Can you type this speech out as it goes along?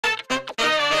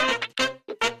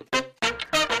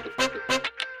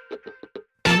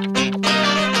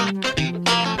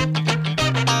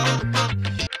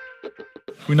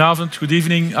Goedenavond, good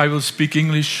evening. I will speak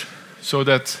English so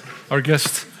that our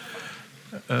guest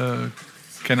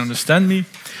can understand me.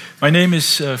 My name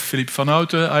is Philippe van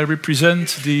Houten. I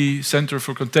represent the Center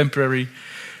for Contemporary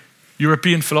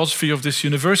European Philosophy of this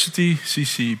university,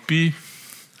 CCEP,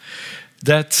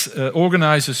 that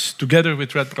organizes, together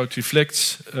with Radboud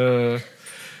Reflects,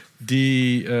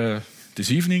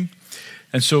 this evening.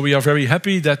 And so we are very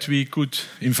happy that we could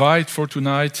invite for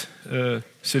tonight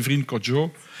Séverine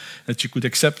Kodjo, that she could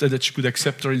accept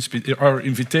our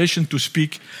invitation to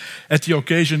speak at the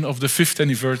occasion of the 5th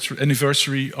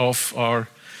anniversary of our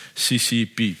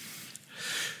CCEP.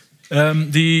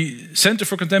 The Center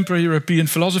for Contemporary European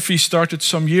Philosophy started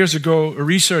some years ago a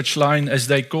research line, as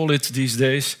they call it these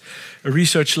days, a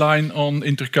research line on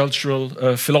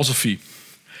intercultural philosophy.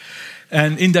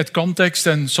 And in that context,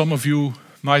 and some of you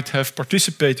might have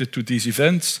participated to these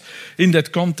events, in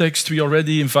that context we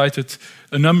already invited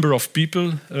a number of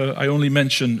people. I only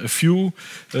mention a few.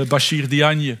 Bashir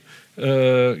Diagne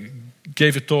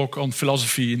gave a talk on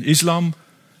philosophy in Islam.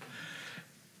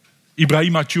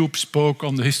 Ibrahim Atioub spoke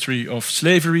on the history of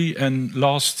slavery, and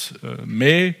last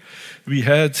May we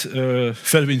had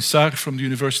Felwine Sarr from the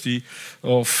Université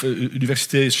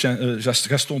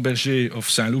Gaston Berger of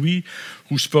Saint-Louis,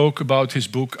 who spoke about his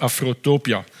book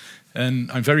Afrotopia.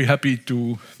 And I'm very happy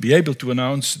to be able to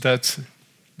announce that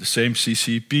the same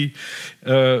CCEP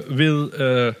will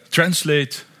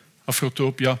translate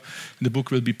Afrotopia. The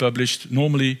book will be published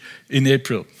normally in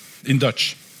April in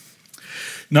Dutch.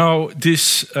 Now,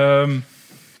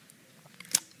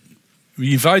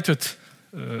 we invited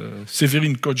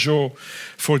Séverine Kodjo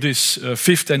for this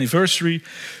 5th anniversary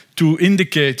to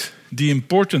indicate the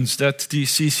importance that the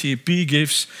CCEP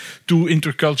gives to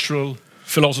intercultural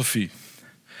philosophy.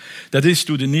 That is,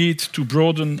 to the need to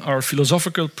broaden our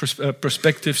philosophical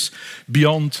perspectives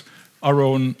beyond our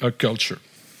own culture.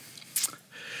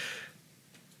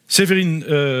 Séverine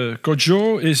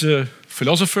Kodjo is a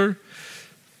philosopher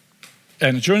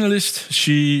and a journalist.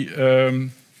 She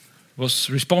was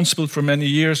responsible for many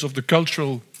years of the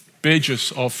cultural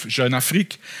pages of Jeune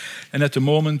Afrique, and at the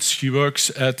moment she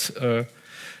works for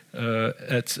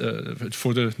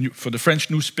the French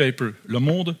newspaper Le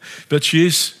Monde. But she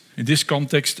is, in this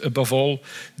context, above all,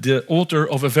 the author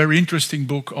of a very interesting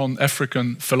book on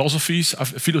African philosophies,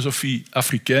 Philosophies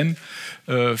africaines,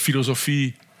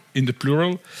 philosophy in the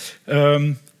plural.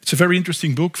 It's a very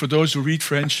interesting book. For those who read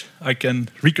French, I can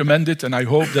recommend it, and I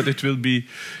hope that it will be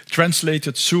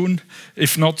translated soon.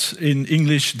 If not in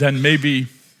English, then maybe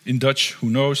in Dutch, who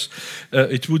knows.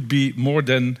 It would be more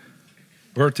than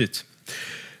worth it.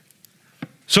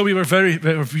 So we are very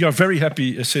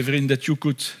happy, Séverine, that you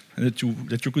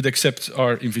could accept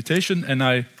our invitation, and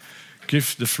I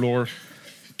give the floor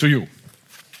to you.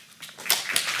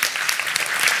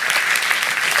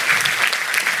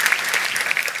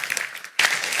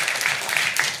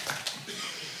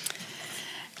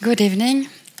 Good evening.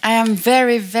 I am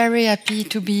very, very happy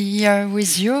to be here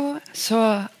with you.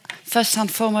 So, first and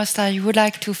foremost, I would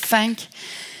like to thank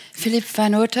Philippe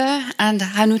van Houten and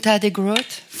Hanuta de Groot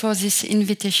for this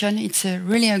invitation. It's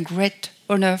really a great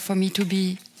honor for me to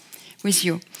be with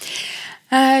you.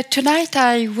 Tonight,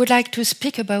 I would like to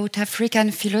speak about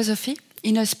African philosophy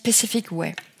in a specific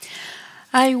way.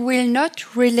 I will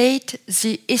not relate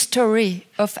the history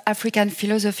of African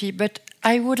philosophy, but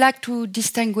I would like to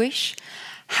distinguish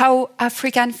how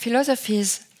African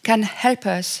philosophies can help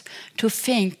us to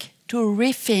think, to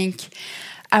rethink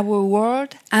our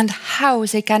world, and how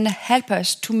they can help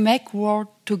us to make world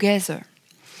together.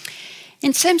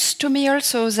 It seems to me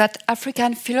also that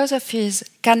African philosophies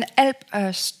can help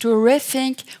us to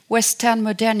rethink Western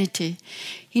modernity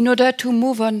in order to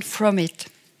move on from it.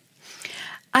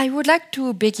 I would like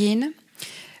to begin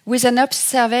with an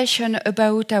observation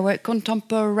about our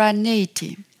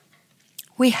contemporaneity.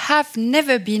 We have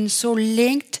never been so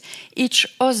linked each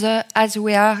other as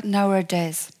we are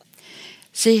nowadays.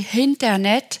 The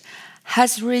internet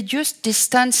has reduced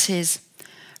distances.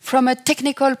 From a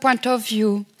technical point of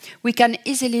view, we can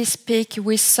easily speak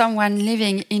with someone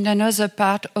living in another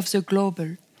part of the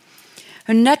globe.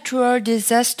 A natural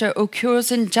disaster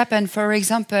occurs in Japan, for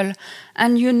example,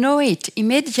 and you know it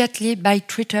immediately by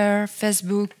Twitter,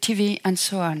 Facebook, TV, and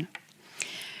so on.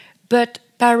 But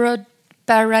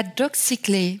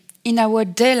paradoxically, in our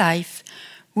day life,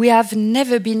 we have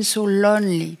never been so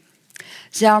lonely.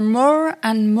 There are more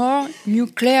and more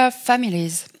nuclear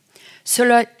families.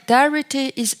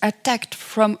 Solidarity is attacked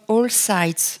from all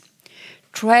sides.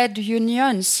 Trade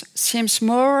unions seem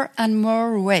more and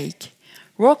more weak.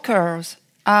 Workers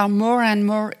are more and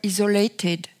more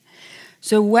isolated.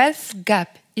 The wealth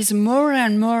gap is more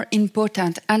and more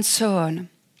important, and so on.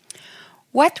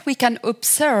 what we can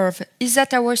observe is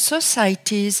that our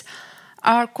societies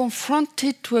are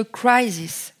confronted to a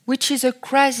crisis, which is a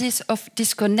crisis of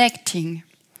disconnecting.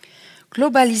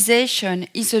 Globalization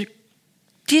is a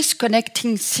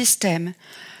disconnecting system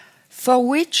for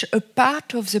which a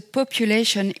part of the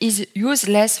population is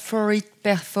useless for its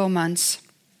performance.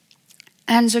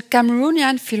 And the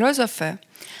Cameroonian philosopher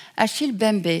Achille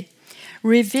Mbembe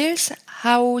reveals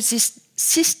how this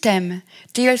system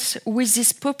deals with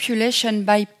this population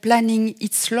by planning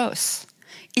its loss,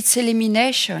 its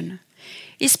elimination.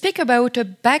 He speaks about a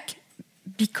black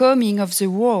becoming of the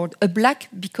world,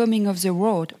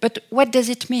 but what does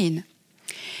it mean?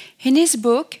 In his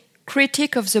book,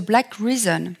 Critique of the Black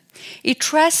Reason, he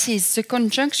traces the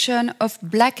conjunction of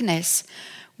blackness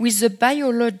with the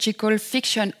biological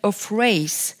fiction of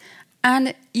race,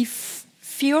 and he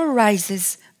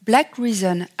theorizes Black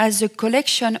reason as a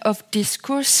collection of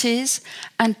discourses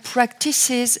and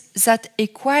practices that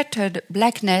equated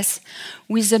blackness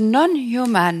with the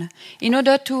non-human in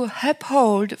order to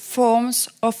uphold forms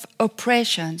of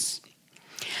oppressions.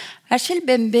 Achille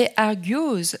Mbembe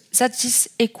argues that this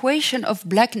equation of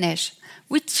blackness,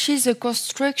 which is a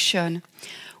construction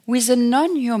with the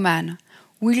non-human,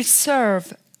 will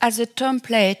serve as a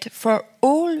template for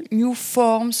all new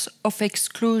forms of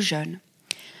exclusion.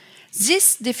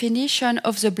 This definition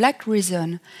of the black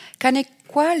reason can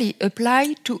equally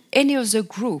apply to any other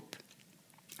group.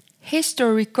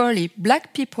 Historically,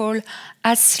 black people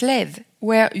as slaves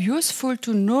were useful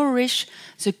to nourish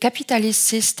the capitalist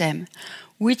system,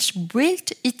 which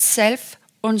built itself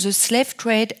on the slave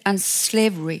trade and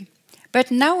slavery. But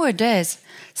nowadays,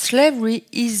 slavery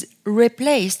is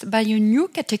replaced by a new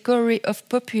category of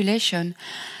population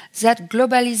that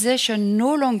globalization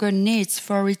no longer needs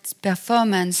for its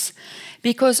performance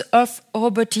because of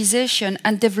robotization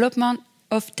and development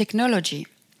of technology.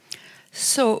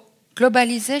 So,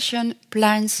 globalization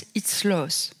plans its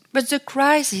loss. But the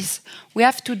crisis we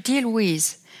have to deal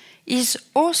with is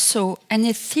also an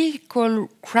ethical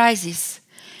crisis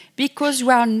because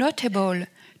we are not able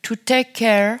to take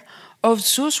care of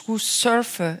those who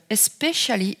suffer,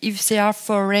 especially if they are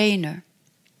foreigners.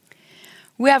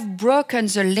 We have broken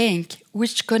the link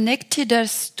which connected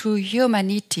us to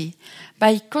humanity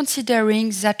by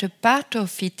considering that a part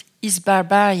of it is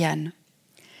barbarian.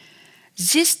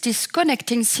 This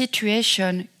disconnecting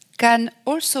situation can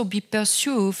also be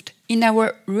perceived in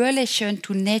our relation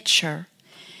to nature.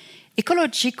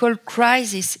 Ecological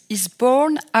crisis is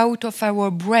born out of our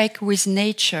break with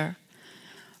nature.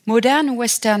 Modern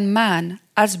Western man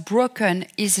has broken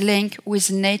his link with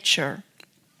nature.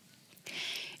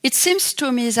 It seems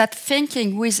to me that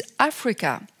thinking with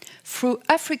Africa through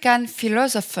African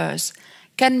philosophers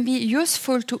can be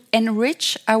useful to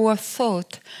enrich our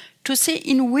thought, to see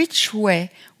in which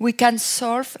way we can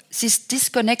solve this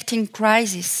disconnecting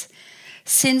crisis,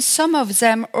 since some of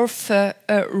them offer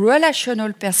a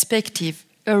relational perspective,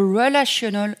 a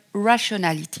relational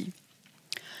rationality.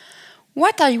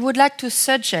 What I would like to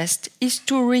suggest is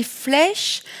to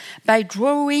refresh by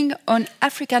drawing on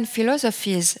African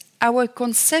philosophies our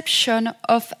conception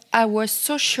of our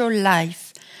social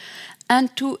life and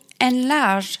to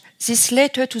enlarge this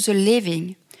later to the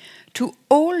living, to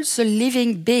all the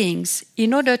living beings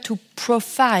in order to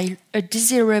profile a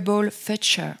desirable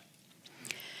future.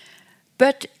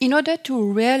 But in order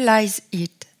to realize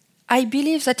it, I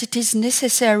believe that it is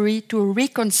necessary to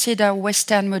reconsider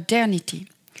Western modernity,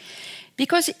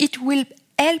 because it will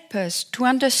help us to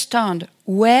understand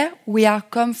where we are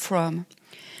come from,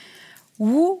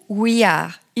 who we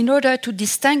are, in order to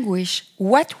distinguish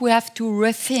what we have to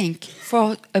rethink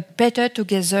for a better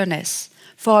togetherness,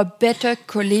 for a better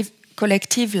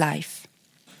collective life.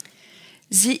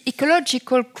 The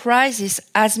ecological crisis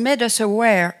has made us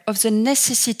aware of the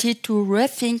necessity to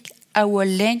rethink our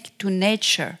link to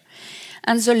nature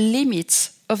and the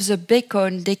limits of the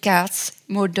Bacon-Descartes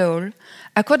model,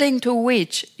 according to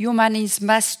which human is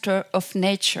master of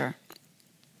nature.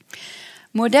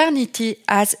 Modernity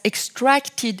has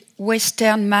extracted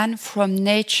Western man from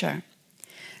nature.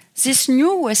 This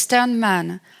new Western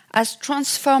man has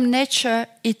transformed nature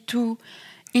into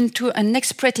an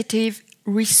exploitative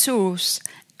resource,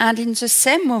 and in the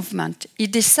same movement, he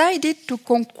decided to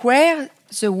conquer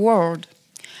the world.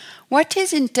 What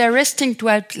is interesting to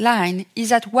outline is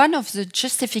that one of the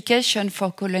justifications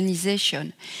for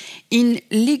colonization in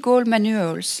legal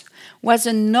manuals was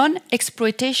a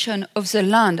non-exploitation of the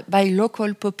land by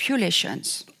local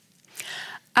populations.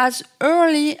 As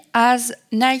early as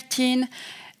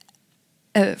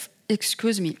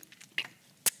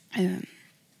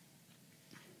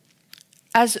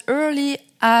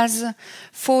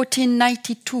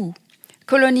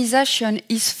colonization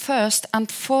is first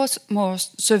and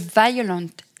foremost the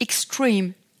violent,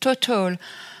 extreme, total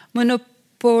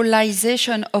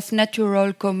monopolization of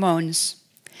natural commons.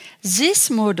 This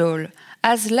model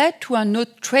has led to an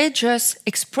outrageous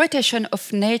exploitation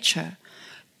of nature,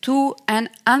 to an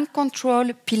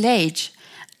uncontrolled pillage,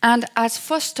 and has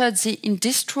fostered the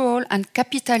industrial and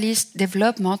capitalist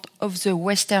development of the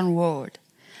Western world.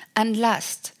 And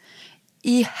last,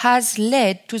 it has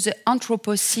led to the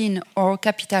Anthropocene or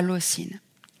Capitalocene.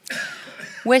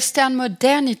 Western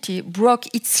modernity broke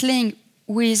its link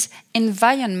with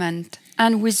environment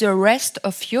and with the rest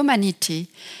of humanity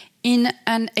in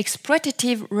an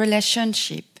exploitative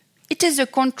relationship. It is the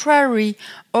contrary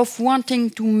of wanting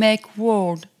to make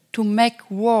world, to make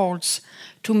worlds,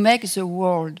 to make the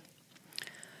world.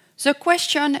 The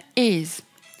question is,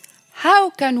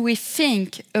 how can we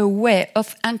think a way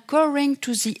of anchoring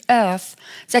to the earth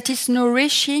that is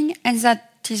nourishing and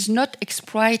that is not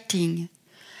exploiting,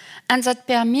 and that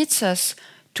permits us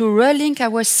to relink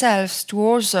ourselves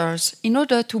to others in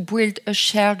order to build a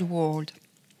shared world?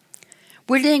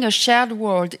 Building a shared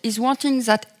world is wanting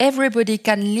that everybody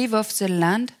can live off the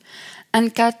land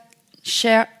and can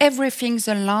share everything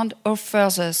the land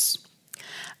offers us.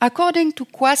 According to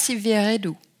Kwasi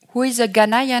Veredu, who is a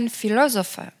Ghanaian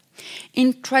philosopher,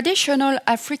 in traditional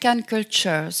African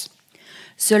cultures,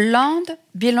 the land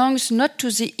belongs not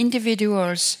to the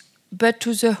individuals, but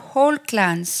to the whole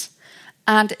clans,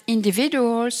 and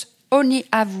individuals only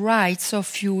have rights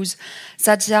of use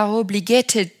that they are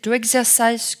obligated to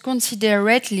exercise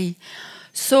considerately,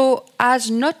 so as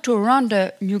not to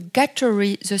render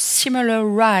nugatory the similar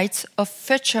rights of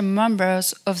future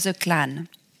members of the clan.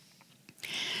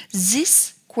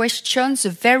 This questions the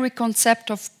very concept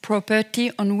of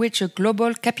property on which a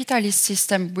global capitalist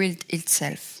system built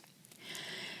itself.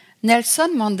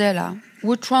 Nelson Mandela,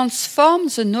 who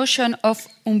transformed the notion of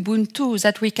Ubuntu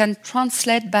that we can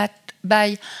translate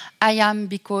by I am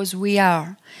because we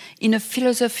are in a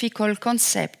philosophical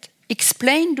concept,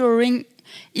 explained during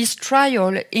his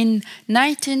trial in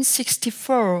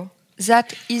 1964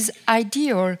 that his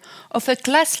ideal of a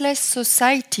classless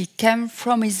society came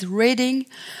from his reading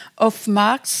of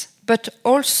Marx, but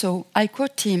also, I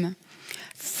quote him,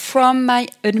 from my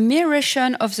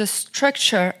admiration of the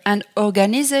structure and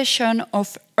organization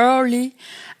of early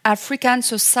African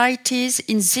societies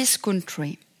in this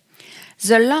country.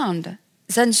 The land,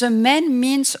 then the main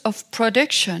means of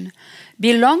production,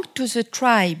 belonged to the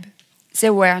tribe. They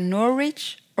were no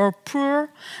rich or poor,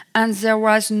 and there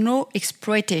was no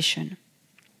exploitation.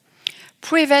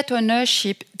 Private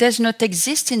ownership does not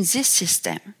exist in this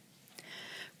system.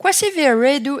 Kwasi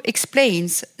Veredu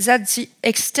explains that the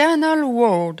external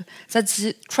world that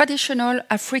the traditional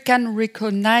African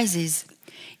recognizes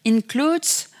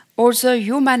includes other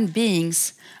human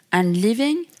beings and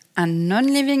living and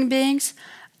non-living beings,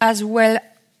 as well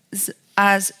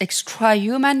as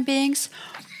extra-human beings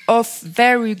of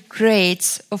varied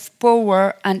grades of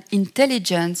power and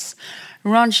intelligence,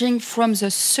 ranging from the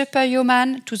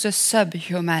superhuman to the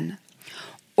subhuman.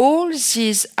 All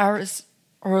these are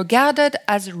regarded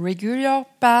as regular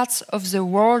parts of the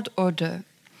world order.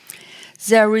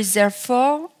 There is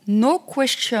therefore no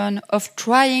question of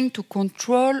trying to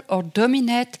control or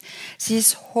dominate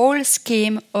this whole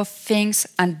scheme of things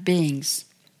and beings.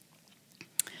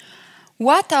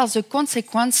 What are the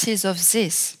consequences of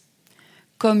this?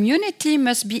 Community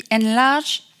must be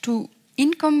enlarged to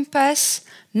encompass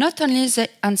not only the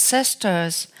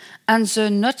ancestors and the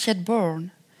not yet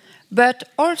born, but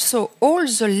also all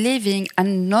the living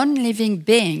and non-living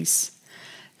beings.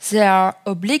 There are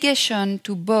obligations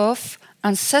to both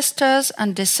ancestors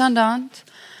and descendants,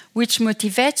 which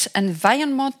motivates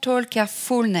environmental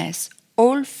carefulness,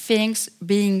 all things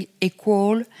being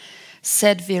equal,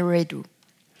 said Veredu.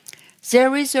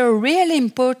 There is a real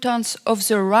importance of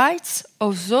the rights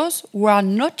of those who are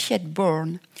not yet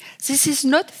born. This is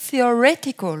not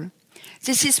theoretical.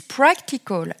 This is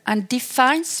practical and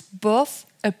defines both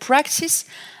a praxis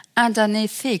and an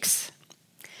ethics.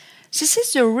 This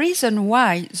is the reason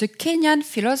why the Kenyan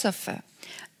philosopher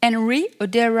Henry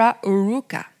Odera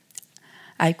Oruka,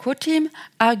 I quote him,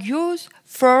 argues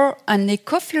for an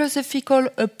eco-philosophical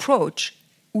approach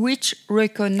which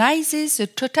recognizes the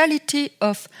totality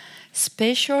of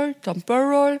spatial,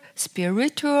 temporal,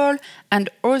 spiritual, and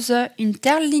other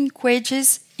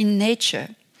interlinkages in nature,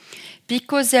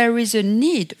 because there is a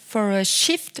need for a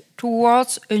shift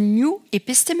towards a new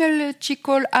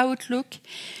epistemological outlook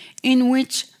in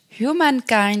which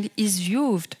humankind is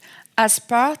viewed as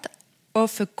part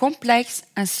of a complex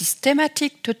and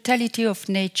systematic totality of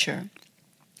nature.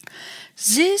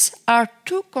 These are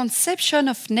two conceptions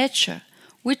of nature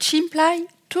which imply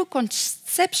two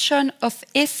conceptions of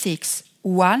ethics.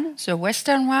 One, the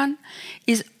Western one,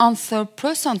 is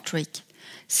anthropocentric.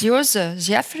 The other,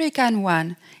 the African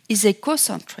one, is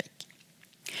ecocentric.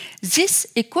 This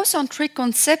ecocentric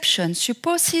conception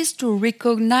supposes to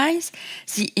recognize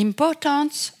the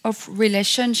importance of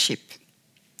relationship.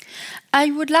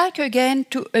 I would like again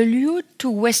to allude to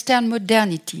Western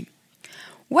modernity.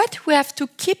 What we have to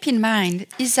keep in mind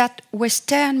is that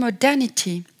Western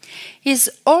modernity is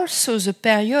also the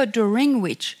period during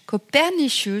which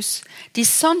Copernicus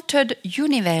discounted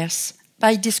universe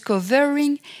by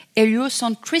discovering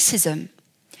heliocentrism.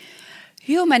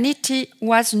 Humanity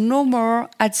was no more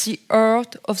at the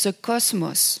heart of the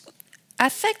cosmos, a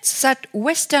fact that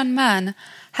Western man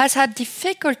has had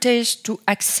difficulties to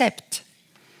accept.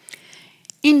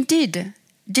 Indeed,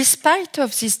 despite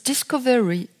of this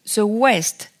discovery, the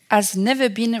West has never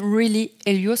been really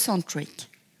heliocentric.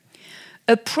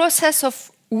 A process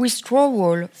of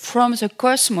withdrawal from the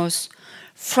cosmos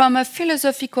from a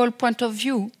philosophical point of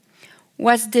view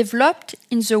was developed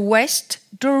in the West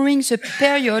during the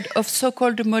period of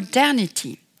so-called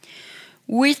modernity,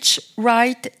 which,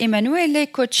 writes Emanuele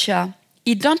Coccia,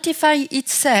 identifies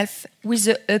itself with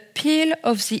the appeal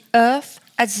of the earth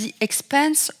at the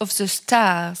expanse of the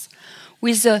stars,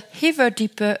 with the ever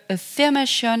deeper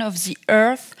affirmation of the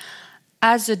earth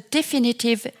as a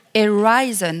definitive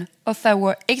horizon of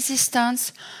our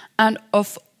existence and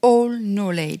of all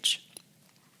knowledge.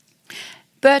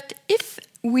 But if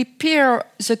we peer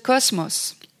the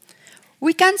cosmos,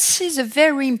 we can see the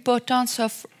very importance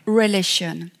of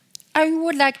relation. I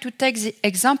would like to take the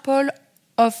example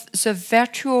of the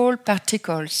virtual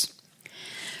particles.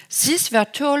 These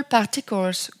virtual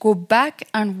particles go back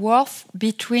and forth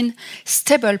between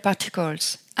stable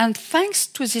particles, and thanks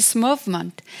to this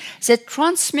movement, they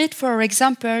transmit, for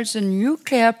example, the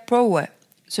nuclear power,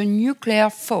 the nuclear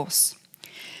force.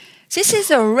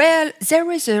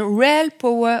 There is a real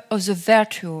power of the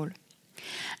virtual.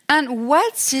 And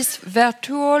what these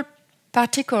virtual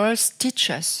particles teach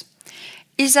us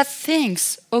is that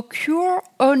things occur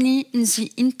only in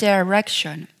the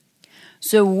interaction.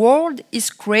 The world is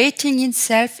creating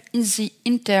itself in the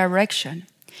interaction.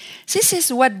 This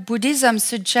is what Buddhism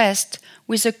suggests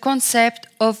with the concept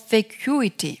of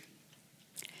vacuity.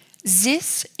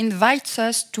 This invites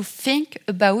us to think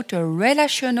about a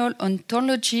relational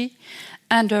ontology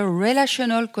and a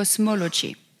relational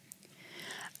cosmology.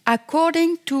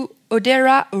 According to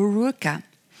Odera Uruka,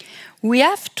 we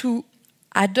have to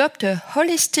adopt a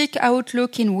holistic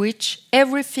outlook in which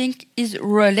everything is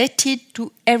related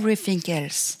to everything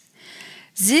else.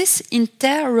 This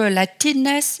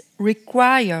interrelatedness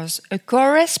requires a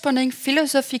corresponding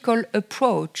philosophical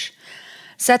approach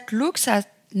that looks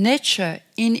at nature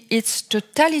in its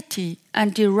totality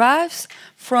and derives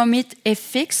from it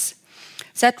ethics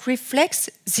that reflects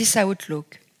this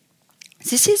outlook.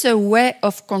 This is a way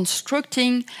of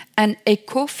constructing an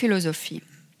eco-philosophy.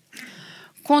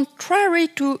 Contrary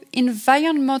to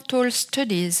environmental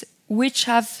studies, which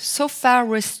have so far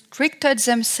restricted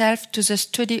themselves to the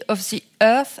study of the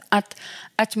Earth and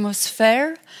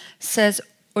atmosphere, says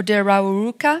Odera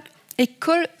Uruka,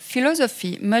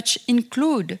 eco-philosophy must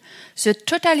include the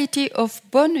totality of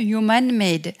both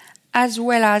human-made as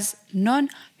well as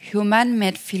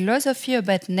non-human-made philosophy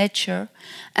about nature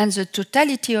and the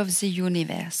totality of the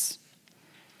universe.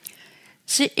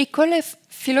 The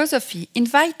eco-philosophy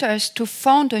invites us to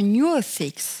found a new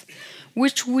ethics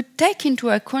which would take into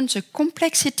account the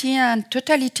complexity and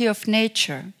totality of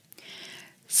nature.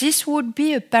 This would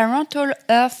be a parental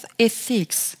earth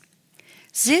ethics.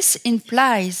 This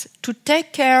implies to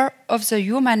take care of the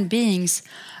human beings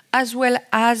as well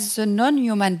as the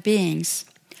non-human beings.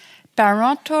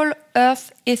 Parental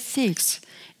earth ethics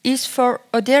is for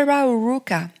Odera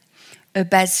Uruka a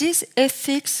basis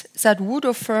ethics that would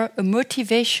offer a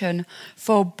motivation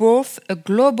for both a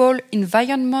global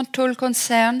environmental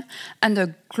concern and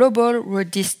a global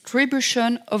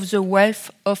redistribution of the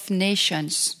wealth of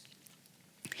nations.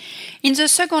 In the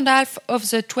second half of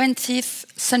the 20th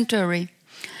century,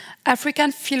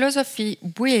 African philosophy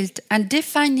built and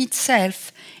defined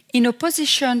itself in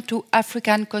opposition to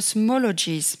African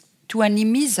cosmologies, to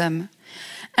animism,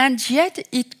 and yet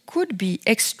it could be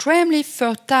extremely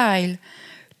fertile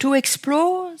to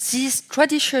explore these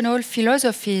traditional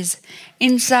philosophies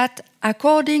in that,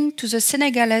 according to the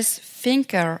Senegalese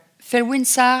thinker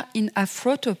Felwinsar in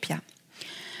Afrotopia,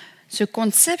 the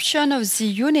conception of the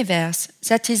universe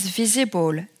that is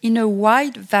visible in a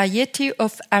wide variety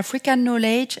of African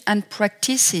knowledge and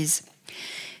practices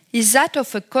is that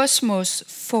of a cosmos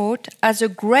thought as a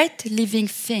great living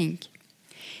thing.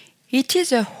 It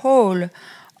is a whole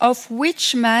of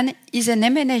which man is an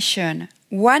emanation,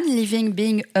 one living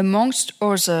being amongst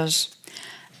others.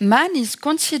 Man is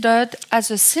considered as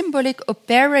a symbolic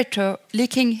operator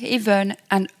linking heaven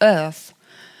and earth.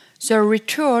 The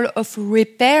ritual of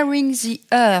repairing the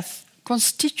earth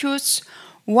constitutes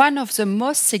one of the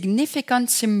most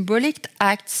significant symbolic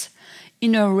acts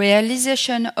in a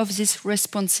realization of this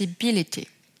responsibility.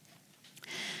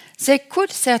 They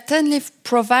could certainly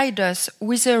provide us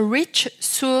with a rich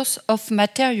source of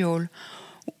material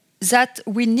that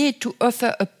we need to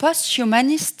offer a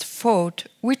post-humanist thought,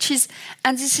 which is,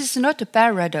 and this is not a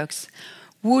paradox,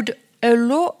 would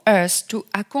allow us to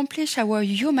accomplish our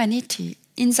humanity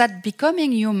in that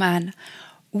becoming human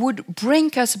would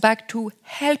bring us back to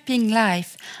helping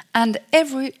life and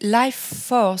every life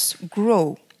force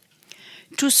grow.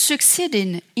 To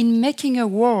succeed in making a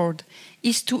world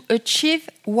is to achieve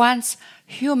one's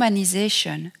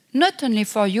humanization, not only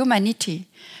for humanity,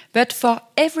 but for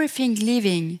everything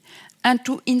living, and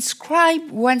to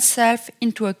inscribe oneself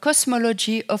into a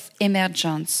cosmology of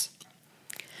emergence.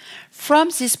 From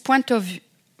this point on,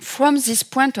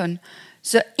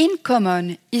 the in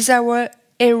common is our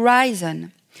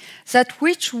horizon, that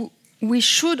which we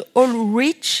should all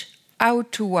reach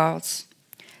out towards.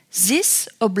 This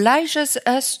obliges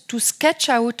us to sketch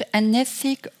out an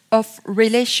ethic of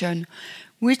relation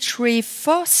which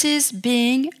reinforces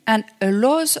being and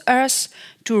allows us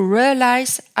to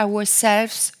realize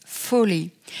ourselves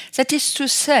fully. That is to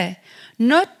say,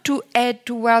 not to head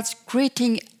towards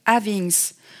greeting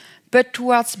havings, but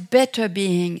towards better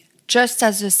being, just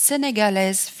as the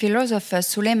Senegalese philosopher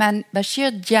Souleymane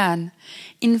Bachir Diagne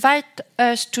invites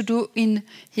us to do in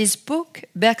his book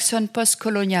Bergson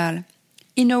Postcolonial,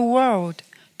 in a world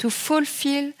to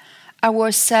fulfill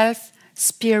ourselves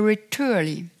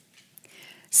spiritually.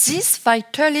 This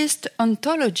vitalist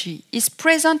ontology is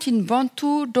present in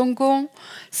Bantu, Dongon,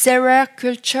 Serer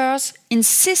cultures,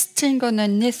 insisting on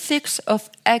an ethics of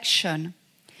action.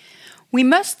 We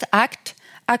must act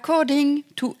according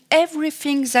to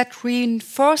everything that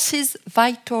reinforces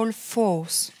vital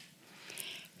force.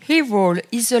 Evil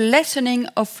is a lessening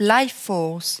of life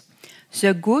force.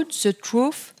 The good, the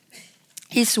truth,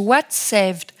 is what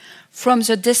saved from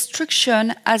the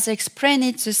destruction, as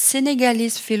explained the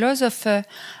Senegalese philosopher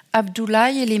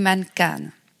Abdoulaye Elimane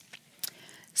Kane.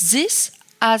 This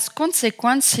has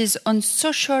consequences on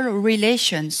social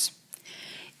relations.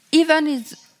 Even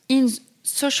in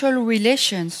social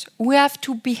relations, we have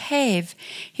to behave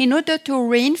in order to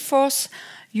reinforce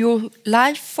your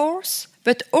life force,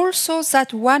 but also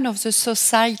that one of the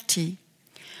society.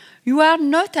 You are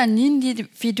not an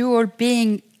individual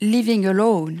being living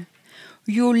alone.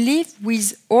 You live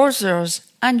with others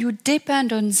and you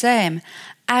depend on them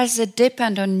as they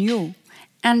depend on you,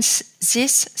 and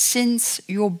this since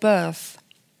your birth.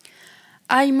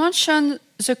 I mentioned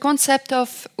the concept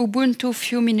of Ubuntu a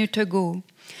few minutes ago.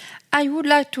 I would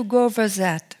like to go over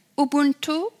that.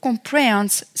 Ubuntu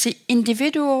comprehends the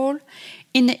individual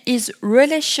in his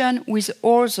relation with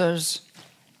others.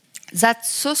 That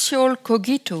social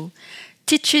cogito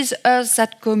teaches us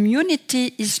that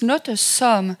community is not a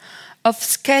sum of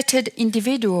scattered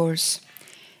individuals.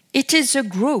 It is a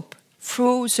group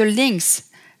through the links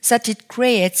that it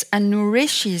creates and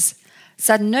nourishes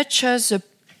that nurtures the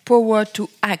power to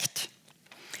act.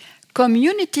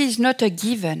 Community is not a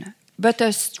given, but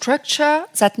a structure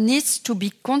that needs to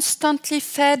be constantly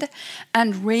fed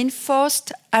and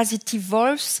reinforced as it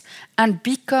evolves and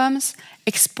becomes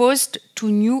exposed to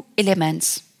new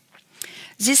elements.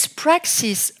 This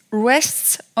praxis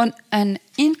rests on an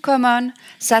in common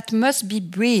that must be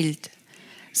built.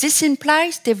 This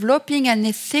implies developing an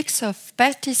ethics of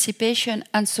participation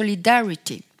and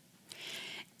solidarity.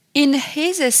 In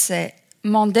his essay,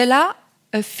 Mandela,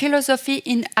 A Philosophy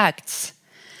in Acts,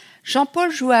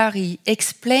 Jean-Paul Jouari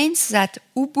explains that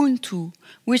Ubuntu,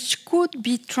 which could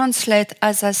be translated,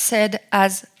 as I said,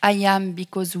 as I am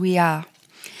because we are,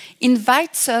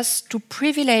 invites us to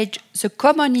privilege the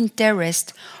common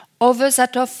interest over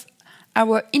that of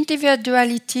our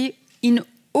individuality in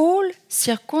all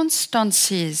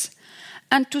circumstances,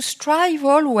 and to strive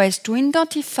always to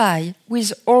identify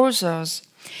with others,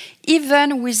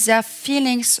 even with their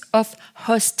feelings of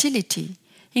hostility,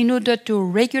 in order to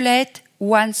regulate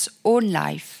one's own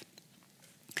life.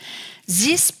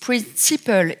 This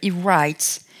principle, he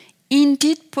writes,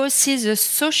 indeed possesses the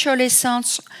social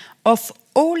essence of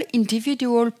all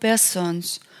individual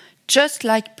persons, just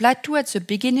like Plato at the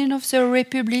beginning of the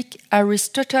Republic,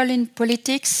 Aristotle in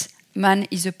Politics, man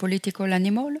is a political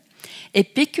animal,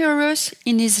 Epicurus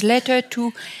in his letter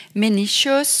to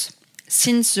Menicius,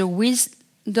 since the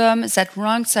that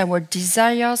ranks our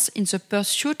desires in the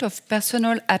pursuit of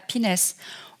personal happiness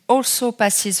also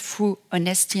passes through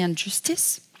honesty and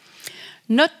justice?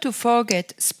 Not to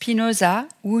forget Spinoza,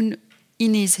 who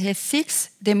in his Ethics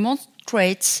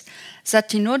demonstrates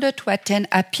that in order to attain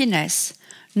happiness,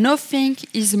 nothing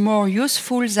is more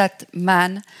useful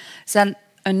than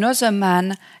another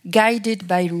man guided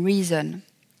by reason.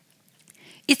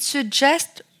 It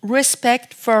suggests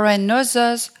respect for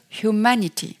another's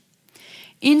humanity,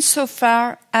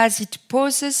 insofar as it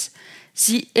poses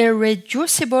the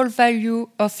irreducible value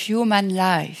of human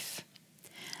life.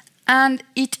 And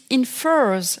it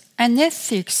infers an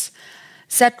ethics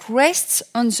that rests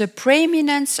on the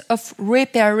preeminence of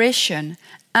reparation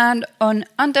and on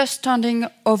understanding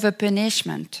over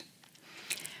punishment,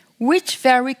 which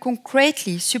very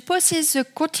concretely supposes the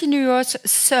continuous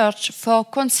search for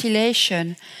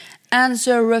conciliation and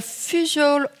the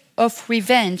refusal of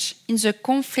revenge in the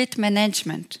conflict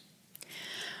management.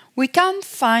 We can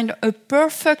find a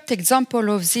perfect example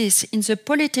of this in the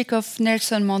politics of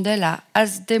Nelson Mandela,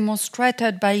 as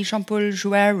demonstrated by Jean-Paul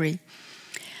Jouary.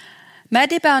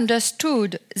 Madiba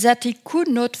understood that he could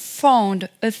not found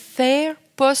a fair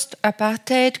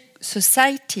post-apartheid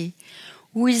society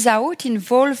without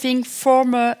involving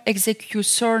former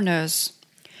executioners.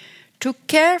 To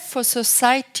care for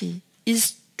society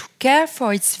is to care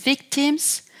for its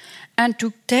victims and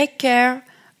to take care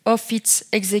of its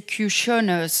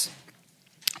executioners.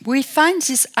 We find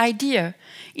this idea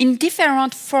in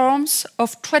different forms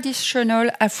of traditional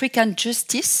African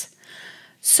justice,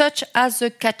 such as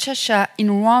the Gacaca in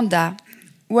Rwanda,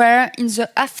 where in the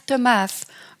aftermath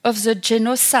of the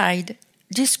genocide,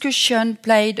 discussion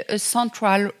played a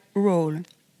central role.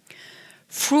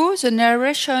 Through the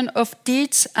narration of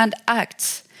deeds and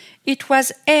acts, it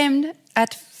was aimed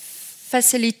at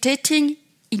facilitating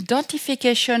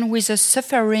identification with the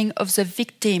suffering of the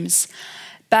victims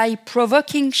by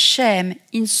provoking shame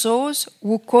in those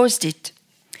who caused it.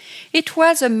 It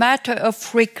was a matter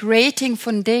of recreating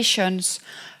foundations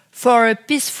for a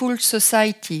peaceful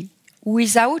society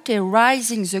without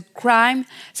erasing the crime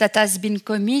that has been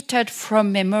committed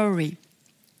from memory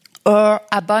or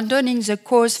abandoning the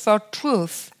cause for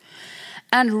truth,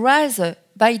 and rather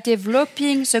by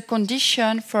developing the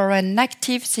condition for an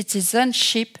active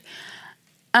citizenship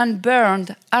and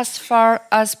burned as far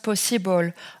as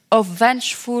possible of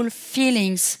vengeful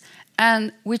feelings,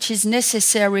 and which is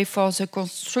necessary for the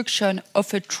construction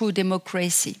of a true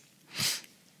democracy.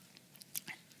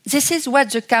 This is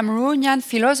what the Cameroonian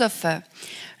philosopher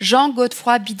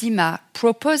Jean-Godefroy Bidima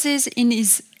proposes in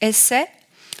his essay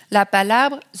La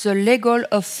Palabre, the Legal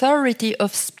Authority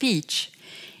of Speech,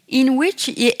 in which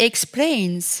he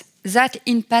explains that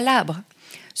in Palabre,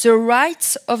 the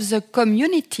rights of the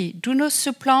community do not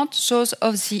supplant those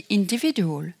of the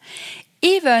individual,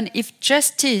 even if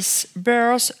justice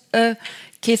bears a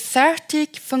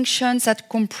cathartic function that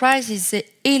comprises the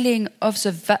healing of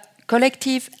the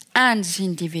collective and the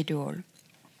individual.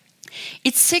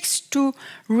 It seeks to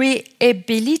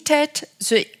rehabilitate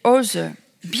the other,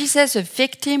 be they the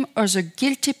victim or the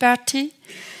guilty party,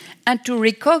 and to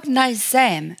recognize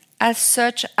them as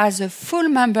such as a full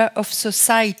member of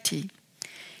society.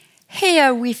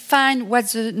 Here we find what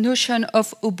the notion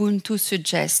of Ubuntu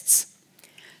suggests: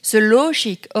 the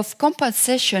logic of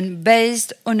compensation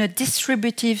based on a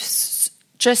distributive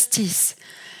justice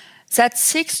that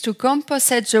seeks to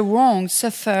compensate the wrong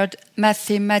suffered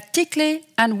mathematically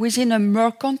and within a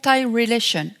mercantile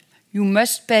relation. You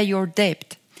must pay your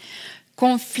debt.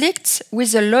 Conflicts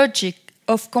with the logic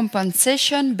of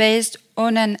compensation based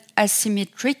on an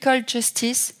asymmetrical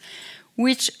justice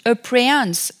which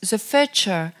apprehends the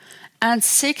future and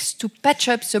seeks to patch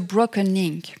up the broken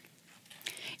link.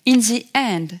 In the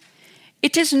end,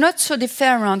 it is not so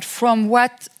different from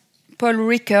what Paul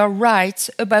Ricoeur writes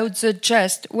about the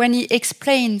just when he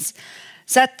explains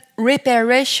that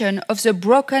reparation of the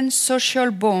broken social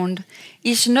bond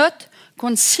is not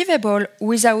conceivable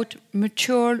without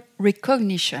mutual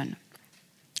recognition.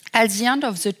 At the end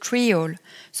of the trial,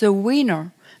 the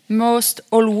winner must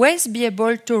always be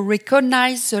able to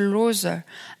recognize the loser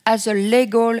as a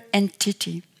legal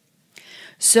entity.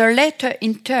 The latter,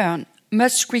 in turn,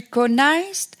 must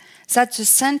recognize that the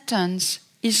sentence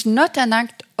is not an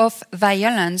act of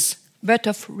violence, but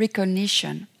of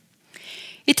recognition.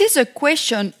 It is a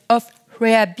question of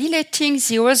rehabilitating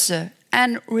the other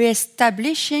and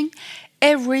re-establishing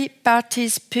every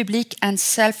party's public and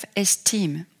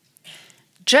self-esteem.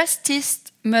 Justice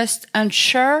must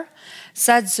ensure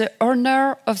that the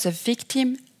honor of the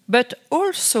victim, but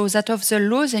also that of the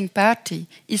losing party,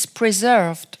 is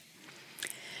preserved.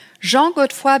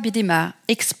 Jean-Godefroy Bidima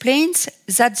explains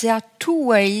that there are two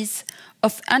ways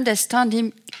of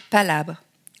understanding palabre.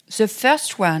 The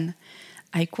first one,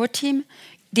 I quote him,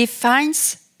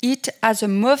 defines it as a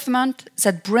movement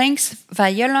that brings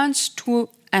violence to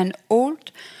an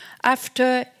halt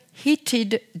after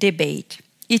heated debate.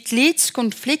 It leads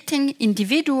conflicting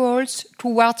individuals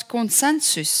towards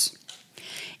consensus.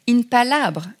 In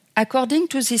palabre, according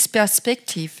to this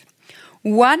perspective,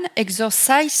 one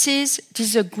exercises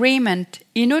disagreement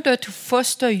in order to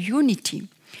foster unity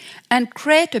and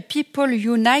create a people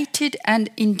united and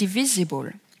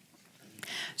indivisible.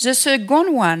 The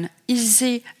second one is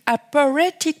the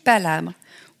aporetic palabre,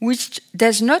 which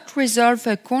does not resolve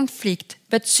a conflict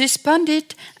but suspend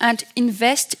it and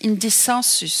invest in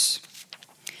dissensus.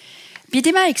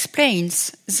 Bidima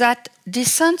explains that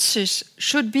dissensus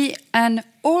should be an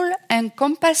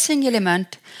all-encompassing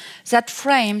element that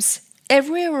frames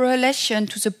every relation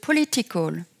to the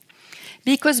political,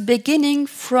 because beginning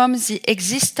from the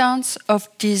existence of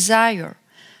desire,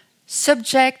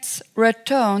 subjects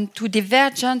return to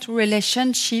divergent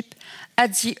relationship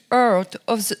at the heart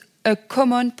of a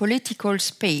common political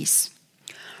space.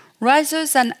 Rather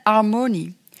than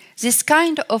harmony, this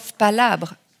kind of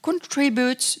palabre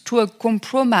contributes to a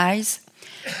compromise,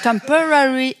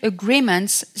 temporary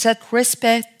agreements that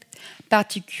respect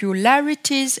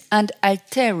particularities and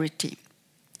alterity.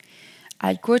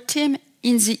 I quote him,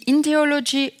 in the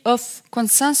ideology of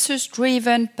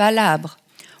consensus-driven palabre,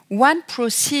 one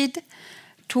proceeds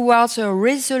towards a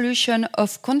resolution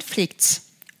of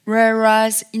conflicts,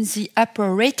 whereas in the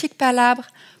aporetic palabre,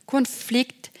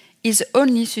 conflict is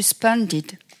only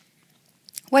suspended.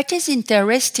 What is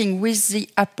interesting with the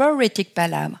aporetic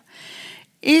palabre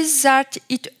is that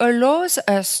it allows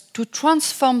us to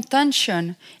transform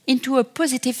tension into a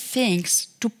positive thing,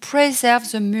 to preserve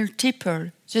the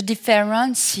multiple, the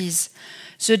differences,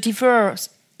 the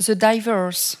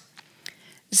diverse.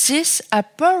 This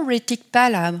aporetic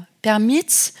palabre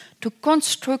permits to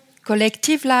construct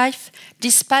collective life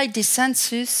despite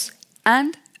dissensus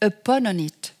and upon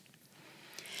it.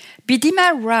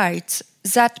 Bidima writes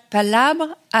that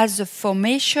palabre as the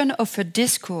formation of a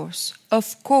discourse,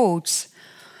 of codes,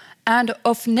 and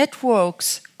of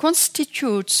networks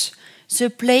constitutes the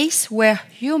place where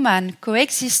human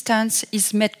coexistence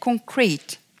is made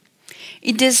concrete.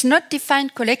 It does not define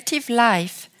collective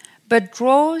life, but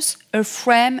draws a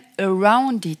frame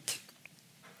around it.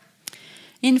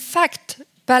 In fact,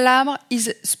 palabre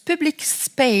is public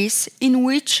space in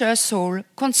which a soul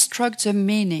constructs a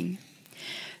meaning.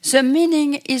 The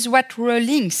meaning is what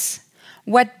relinks,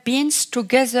 what binds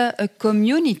together a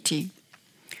community.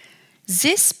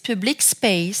 This public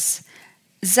space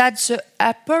that the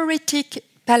aporetic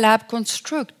palabre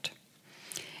constructs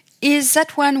is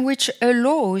that one which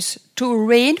allows to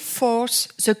reinforce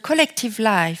the collective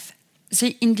life,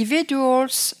 the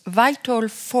individual's vital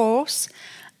force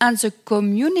and the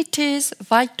community's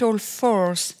vital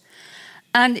force,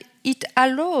 and it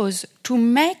allows to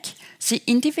make the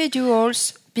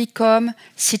individuals become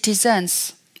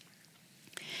citizens.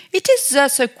 It is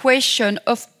thus a question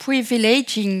of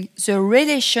privileging the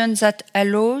relation that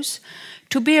allows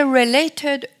to be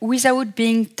related without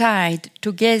being tied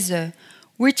together,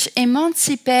 which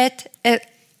emancipates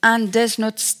and does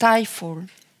not stifle.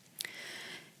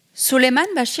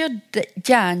 Suleiman Bachir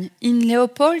Diagne, in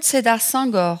Léopold Sédar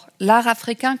Senghor, L'art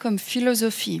africain comme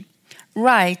philosophie,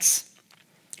 writes,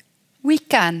 "We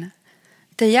can,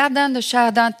 Teilhardin de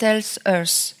Chardin tells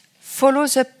us, follow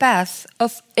the path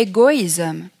of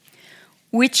egoism,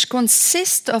 which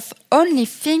consists of only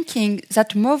thinking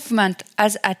that movement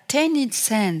has attained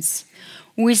sense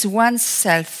with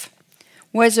oneself,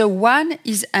 whether one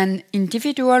is an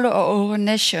individual or a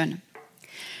nation.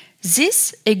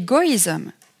 This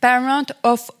egoism, parent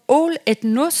of all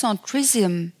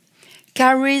ethnocentrism,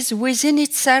 carries within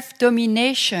itself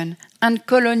domination and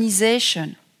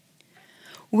colonization.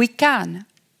 We can,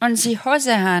 on the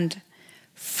other hand,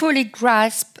 fully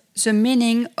grasp the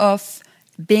meaning of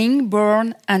being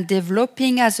born and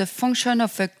developing as a function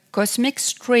of a cosmic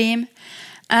stream,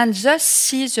 and thus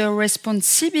see the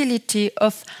responsibility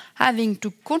of having to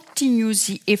continue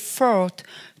the effort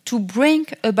to bring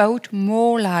about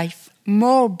more life,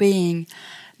 more being,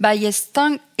 by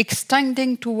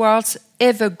extending towards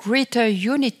ever greater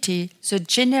unity the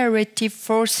generative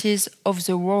forces of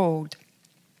the world.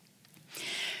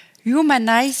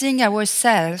 Humanizing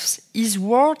ourselves is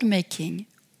world-making,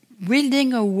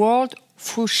 building a world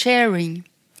through sharing.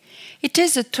 It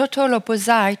is the total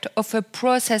opposite of a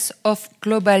process of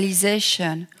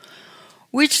globalization,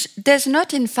 which does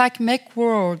not in fact make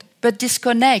world, but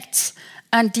disconnects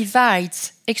and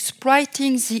divides,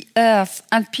 exploiting the earth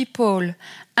and people,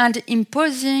 and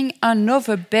imposing an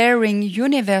overbearing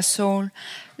universal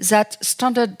that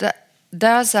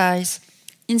standardizes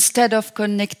instead of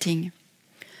connecting.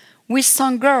 With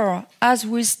Senghor, as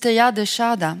with Teilhard de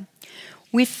Chardin,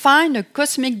 we find a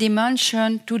cosmic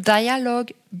dimension to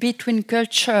dialogue between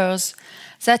cultures,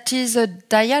 that is, a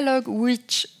dialogue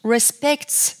which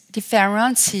respects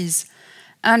differences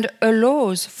and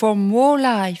allows for more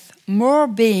life, more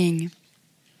being.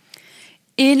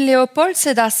 In Léopold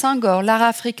Sédar Senghor, L'art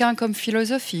africain comme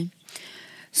philosophie,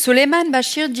 Souleymane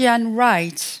Bachir Diagne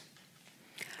writes,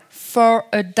 "For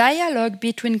a dialogue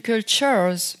between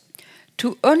cultures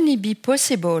to only be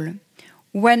possible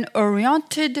when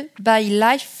oriented by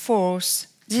life force,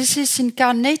 this is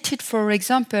incarnated, for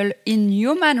example, in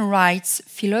human rights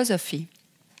philosophy,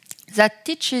 that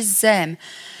teaches them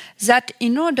that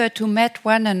in order to meet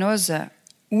one another,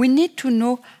 we need to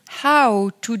know how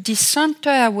to decenter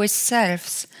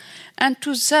ourselves and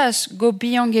to thus go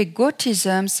beyond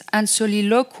egotisms and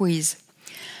soliloquies.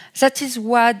 That is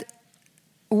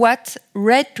what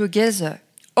read together,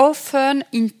 often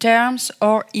in terms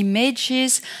or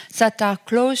images that are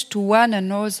close to one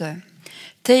another.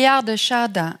 Teilhard de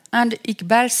Chardin and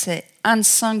Iqbal and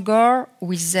Senghor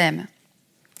with them.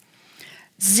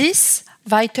 This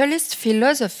vitalist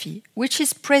philosophy, which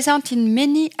is present in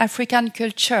many African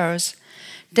cultures,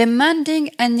 demanding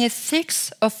an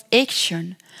ethics of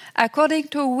action, according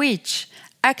to which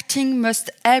acting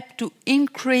must help to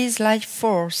increase life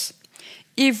force,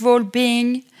 evolve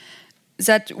being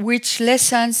that which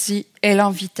lessens the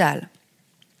élan vital.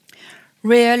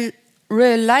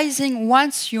 Realizing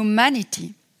one's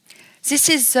humanity. This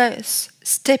is thus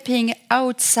stepping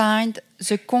outside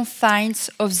the confines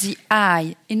of the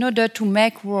I in order to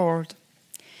make world.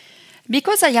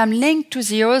 Because I am linked to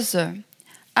the other,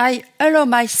 I allow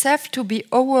myself to be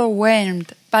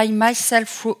overwhelmed by myself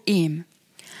through him.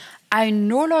 I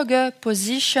no longer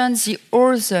position the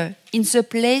other in the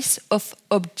place of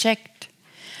object,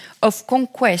 of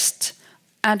conquest,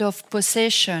 and of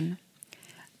possession,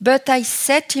 but I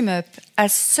set him up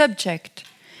as subject,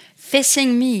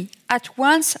 facing me at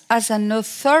once as an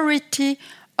authority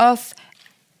of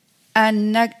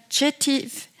an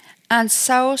adjective and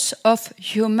source of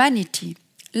humanity,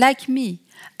 like me,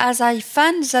 as I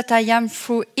find that I am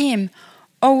through him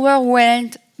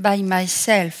overwhelmed by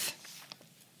myself.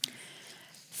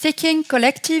 Thinking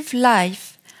collective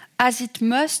life as it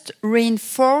must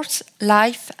reinforce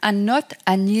life and not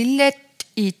annihilate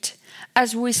it,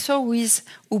 as we saw with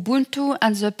Ubuntu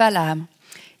and the Palam,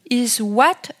 is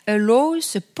what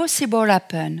allows the possible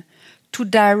happen, to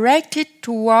direct it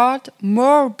toward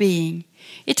more being.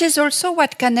 It is also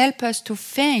what can help us to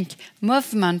think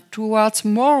movement towards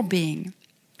more being.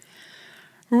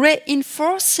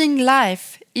 Reinforcing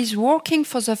life is working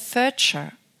for the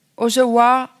future,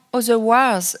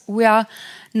 otherwise we are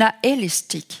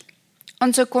nihilistic.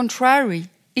 On the contrary,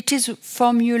 it is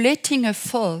formulating a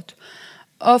thought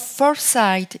of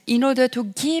foresight in order to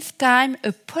give time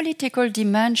a political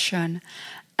dimension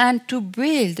and to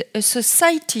build a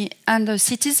society and a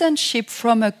citizenship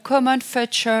from a common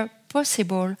future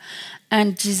possible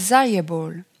and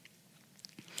desirable.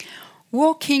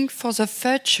 Working for the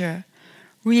future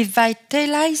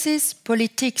revitalizes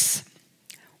politics.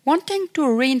 Wanting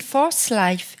to reinforce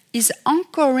life is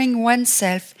anchoring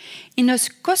oneself in a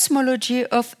cosmology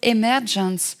of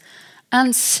emergence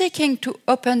and seeking to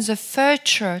open the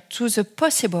future to the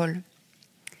possible.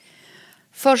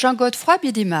 For Jean-Godefroy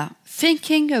Bidima,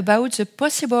 thinking about the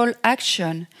possible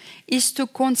action is to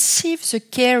conceive the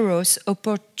kairos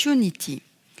opportunity.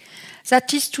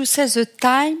 That is to say, the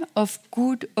time of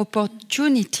good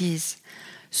opportunities,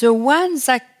 the one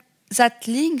that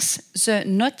links the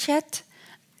not yet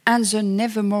and the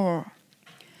nevermore.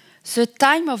 The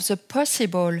time of the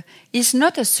possible is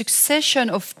not a succession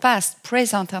of past,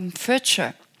 present, and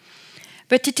future,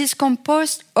 but it is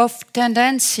composed of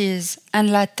tendencies and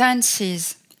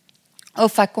latencies,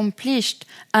 of accomplished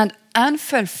and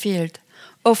unfulfilled,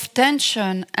 of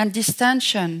tension and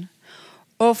distension,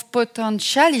 of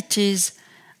potentialities,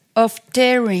 of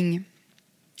tearing.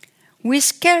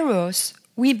 With kairos,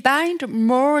 we bind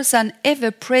more than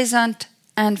ever present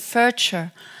and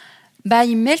future by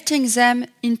melting them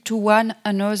into one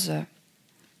another.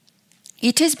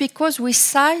 It is because we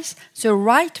seize the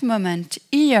right moment,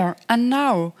 here and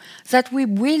now, that we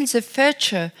will the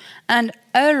future and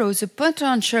allow the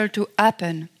potential to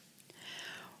happen.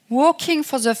 Working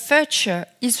for the future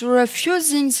is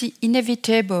refusing the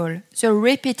inevitable, the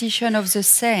repetition of the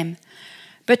same,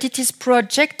 but it is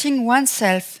projecting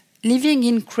oneself, living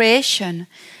in creation,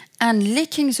 and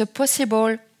linking the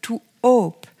possible to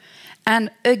hope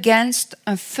and against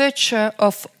a future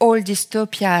of all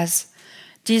dystopias,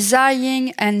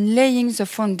 desiring and laying the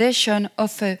foundation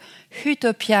of a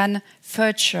utopian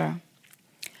future.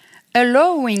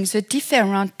 Allowing the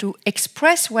different to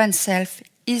express oneself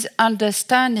is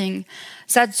understanding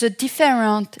that the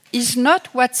different is not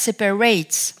what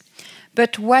separates,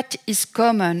 but what is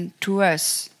common to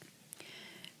us.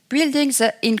 Building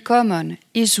the in common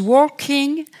is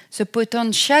working the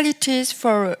potentialities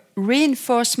for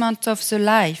reinforcement of the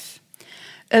life,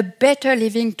 a better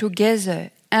living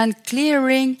together, and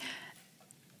clearing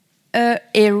a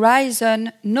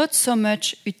horizon not so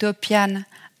much utopian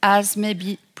as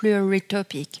maybe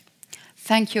pluritopic.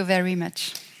 Thank you very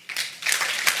much.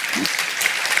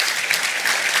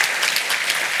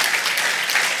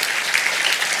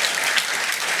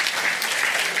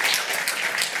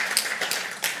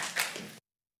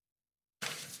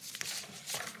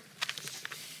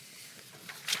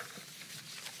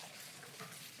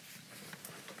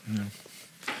 Yeah.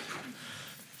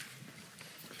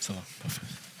 So,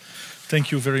 perfect.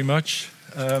 Thank you very much.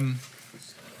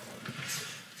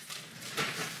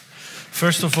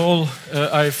 First of all,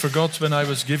 I forgot when I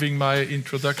was giving my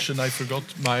introduction, I forgot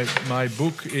my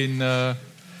book to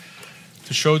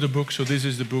show the book. So this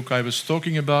is the book I was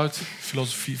talking about,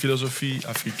 Philosophies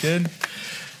Africaines.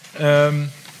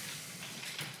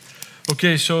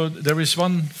 Okay, so there is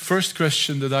one first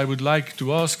question that I would like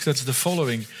to ask. That's the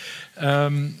following.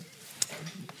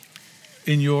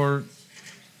 In your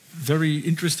very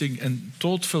interesting and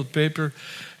thoughtful paper,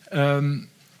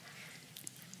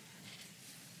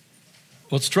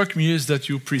 what struck me is that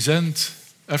you present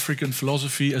African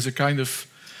philosophy as a kind of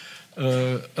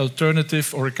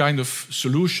alternative or a kind of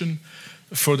solution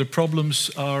for the problems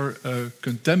our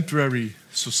contemporary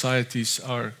societies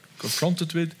are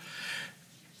confronted with,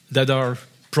 that are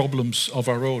problems of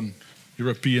our own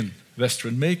European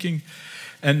Western making.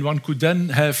 And one could then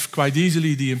have quite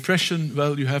easily the impression,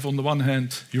 well, you have on the one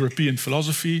hand European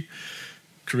philosophy,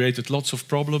 created lots of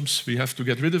problems, we have to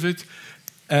get rid of it,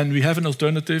 and we have an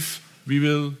alternative. We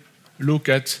will look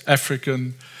at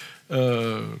African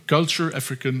culture,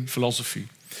 African philosophy.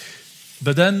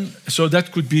 But then, so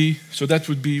that would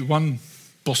be one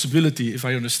possibility, if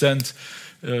I understand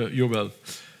you well.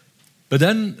 But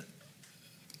then,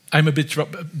 I'm a bit,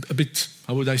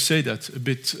 how would I say that? A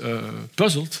bit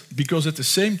puzzled, because at the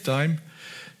same time,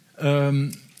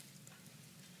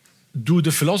 do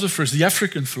the philosophers, the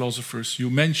African philosophers you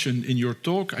mentioned in your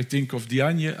talk, I think of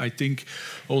Diagne, I think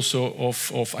also of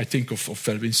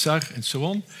Felwine Sarr and so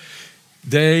on,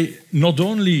 they not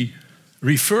only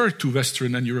refer to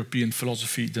Western and European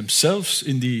philosophy themselves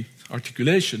in the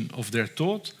articulation of their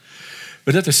thought,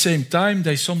 but at the same time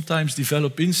they sometimes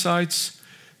develop insights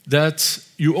that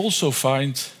you also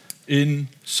find in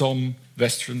some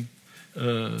Western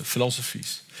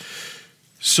philosophies.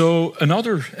 So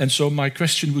my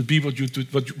question would be: what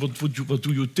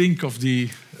do you think of the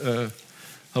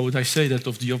how would I say that,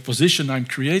 of the opposition I'm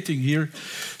creating here?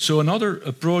 So another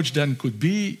approach then could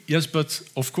be, yes, but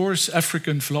of course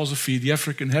African philosophy, the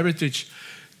African heritage,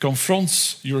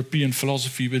 confronts European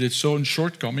philosophy with its own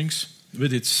shortcomings,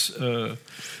 it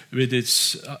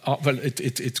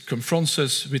confronts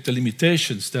us with the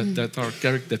limitations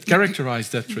that characterize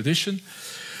that tradition,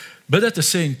 but at the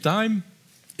same time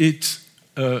it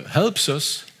helps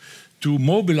us to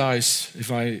mobilize,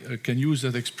 if I can use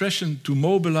that expression, to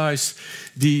mobilize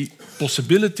the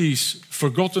possibilities,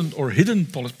 forgotten or hidden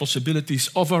possibilities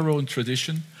of our own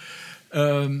tradition,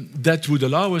 that would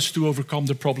allow us to overcome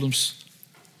the problems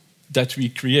that we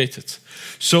created.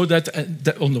 So that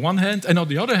on the one hand, and on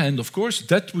the other hand, of course,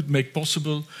 that would make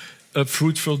possible a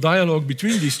fruitful dialogue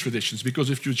between these traditions.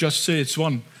 Because if you just say it's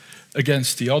one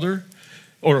against the other,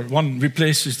 or one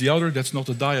replaces the other, that's not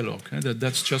a dialogue.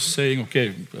 That's just saying,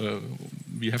 okay,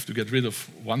 we have to get rid of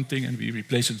one thing and we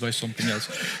replace it by something else.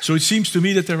 So it seems to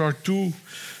me that there are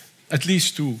at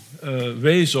least two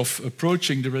ways of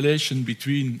approaching the relation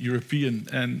between European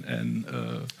and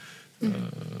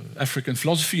African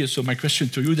philosophy. And so my question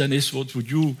to you then is, what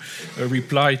would you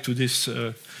reply to this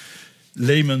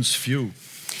layman's view?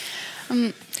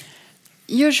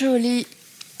 Usually,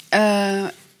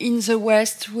 in the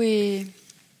West, we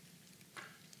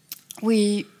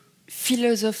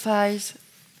philosophize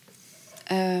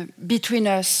between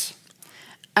us,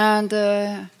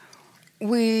 and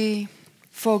we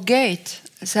forget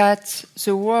that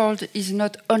the world is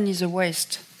not only the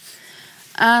West.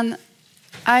 And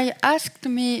I asked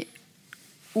me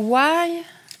why,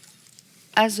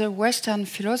 as a Western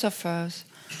philosophers,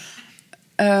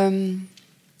 I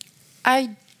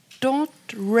don't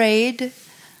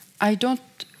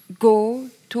go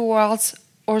towards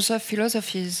other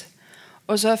philosophies,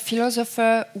 other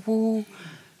philosophers who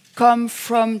come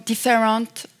from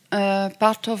different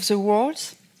parts of the world.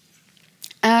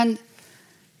 And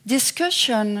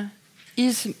discussion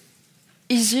is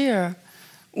easier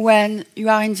when you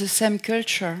are in the same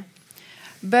culture.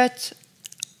 But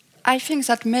I think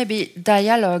that maybe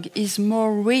dialogue is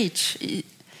more rich,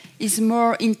 is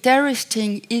more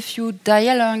interesting if you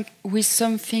dialogue with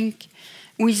someone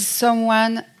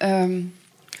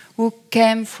who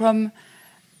came from,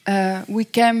 we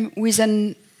came with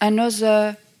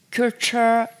another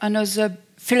culture, another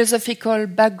philosophical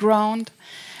background,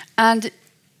 and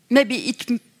maybe it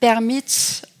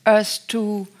permits us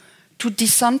to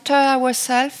decenter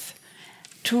ourselves,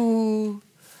 to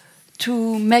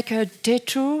make a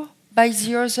detour by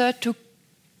the other, to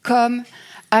come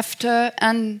after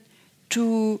and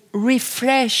to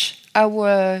refresh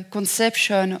our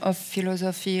conception of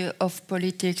philosophy, of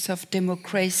politics, of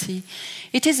democracy.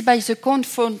 It is by the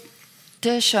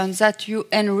confrontation that you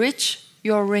enrich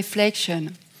your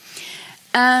reflection.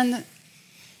 And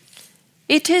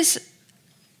it is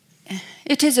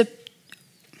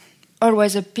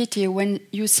always a pity when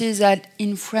you see that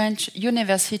in French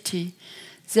university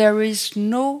there is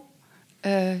no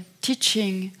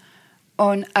teaching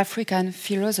on African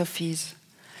philosophies.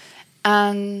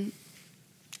 And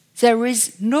there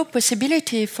is no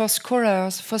possibility for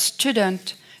scholars, for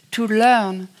students to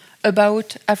learn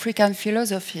about African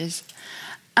philosophies.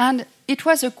 And it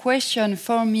was a question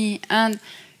for me, and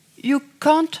you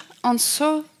can't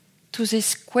answer to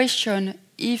this question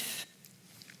if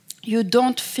you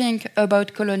don't think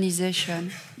about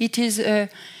colonization. It is a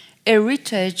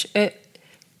heritage, a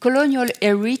colonial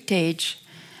heritage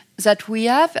that we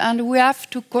have, and we have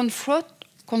to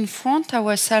confront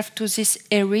ourselves to this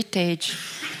heritage.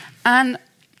 And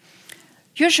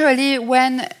usually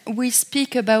when we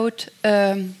speak about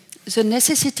the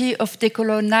necessity of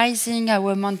decolonizing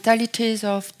our mentalities,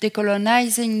 of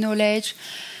decolonizing knowledge,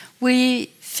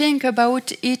 we think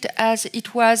about it as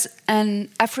it was an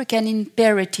African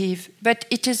imperative, but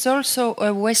it is also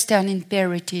a Western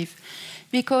imperative,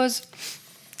 because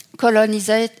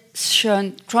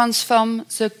colonization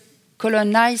transforms the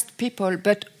colonized people,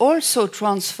 but also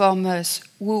transforms us.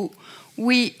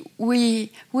 We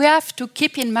have to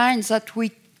keep in mind that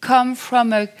we come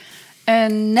from a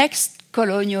next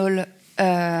colonial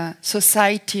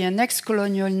society, a next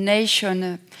colonial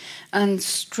nation and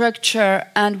structure,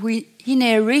 and we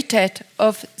inherited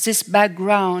of this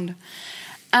background.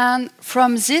 And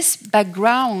from this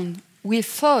background, we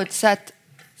thought that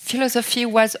philosophy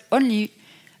was only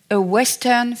a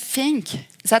Western thing,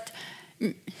 that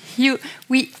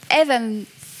we even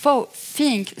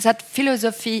think that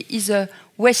philosophy is a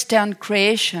Western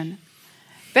creation.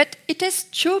 But it is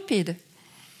stupid.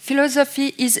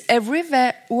 Philosophy is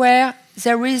everywhere where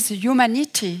there is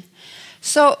humanity.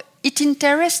 So it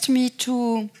interests me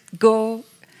to go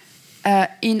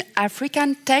in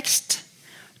African text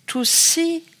to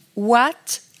see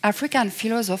what African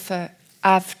philosophers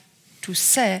have to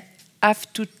say,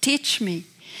 have to teach me.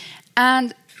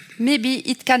 And maybe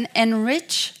it can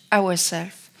enrich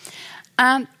ourselves.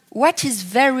 And what is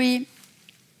very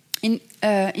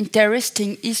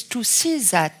interesting is to see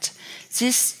that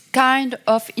this kind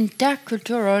of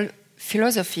intercultural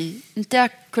philosophy,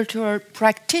 intercultural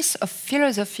practice of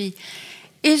philosophy,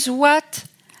 is what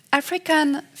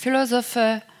African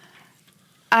philosophers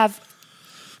have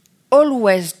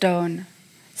always done.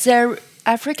 Their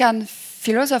African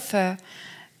philosopher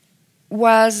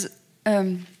was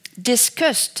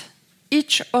discussed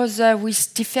each other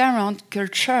with different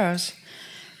cultures.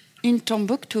 In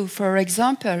Timbuktu, for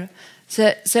example,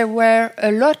 there were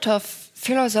a lot of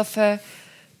philosophers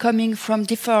coming from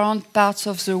different parts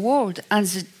of the world, and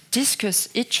they discuss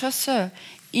each other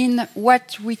in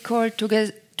what we call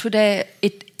today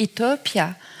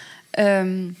Ethiopia.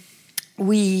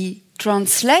 We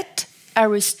translate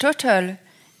Aristotle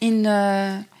in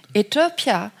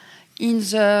Ethiopia in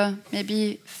the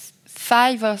maybe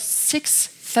 5th or 6th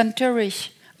century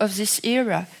of this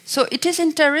era. So it is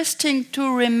interesting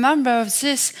to remember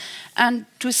this and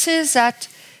to say that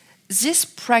this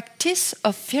practice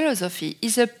of philosophy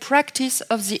is a practice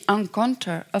of the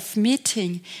encounter, of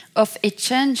meeting, of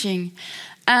exchanging.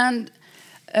 And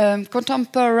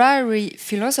contemporary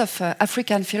philosopher,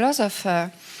 African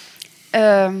philosopher,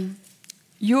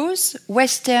 use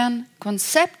Western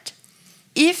concept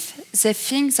if they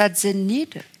think that they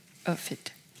need of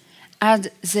it.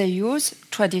 And they use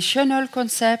traditional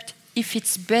concept if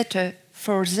it's better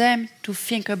for them to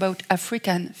think about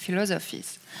African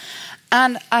philosophies.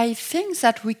 And I think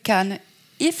that we can,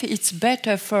 if it's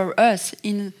better for us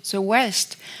in the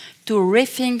West, to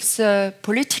rethink the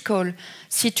political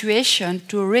situation,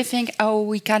 to rethink how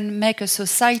we can make a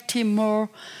society more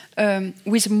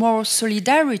with more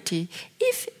solidarity.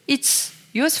 If it's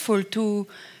useful to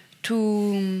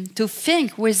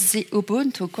think with the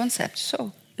Ubuntu concept,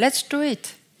 so let's do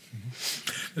it.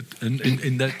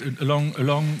 In that along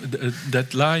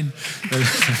that line.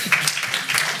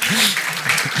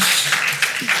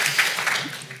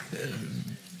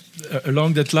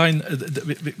 Along that line,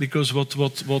 because what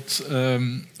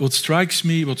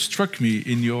struck me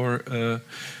in your,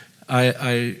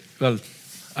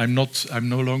 I'm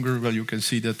no longer. Well, you can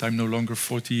see that I'm no longer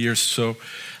 40 years. So,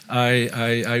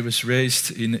 I was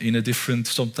raised in a different.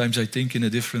 Sometimes I think in a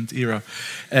different era,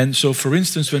 and so, for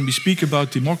instance, when we speak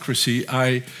about democracy,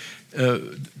 I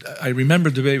remember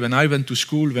the way when I went to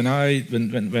school, when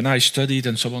I studied,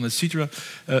 and so on, etc.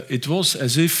 It was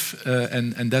as if,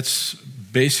 and that's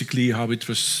basically how it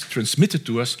was transmitted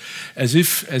to us, as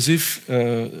if,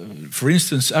 for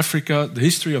instance, Africa, the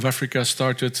history of Africa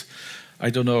started, I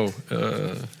don't know,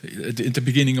 at the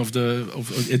beginning of the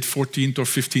 14th or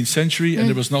 15th century, and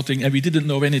there was nothing, and we didn't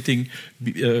know anything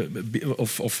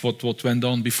of what went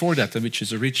on before that, which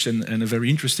is a rich and a very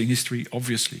interesting history,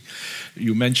 obviously.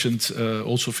 You mentioned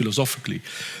also philosophically.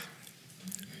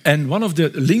 And one of the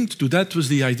linked to that was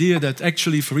the idea that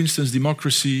actually, for instance,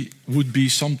 democracy would be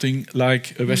something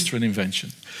like a Western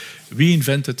invention.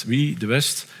 The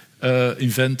West,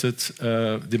 invented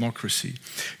democracy.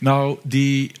 Now,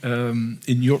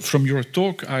 from your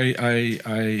talk,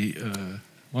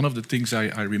 one of the things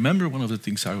I remember, one of the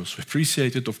things I also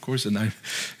appreciated, of course, and I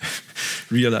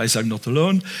realize I'm not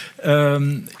alone,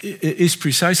 is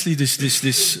precisely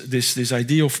this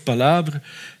idea of palabre.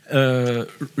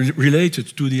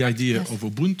 Related to the idea of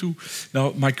Ubuntu.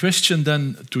 Now, my question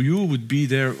then to you would be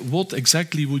what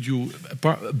exactly would you,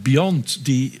 beyond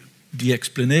the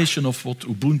explanation of what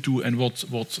Ubuntu and what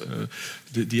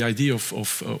the idea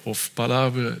of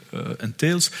palabre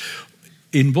entails,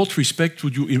 in what respect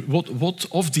would you, what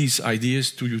of these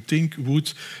ideas do you think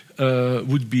would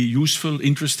be useful,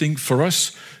 interesting for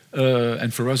us?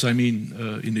 And for us, I mean,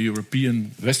 in the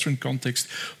European Western context,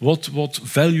 what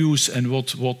values and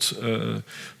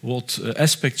what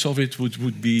aspects of it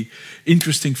would be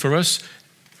interesting for us,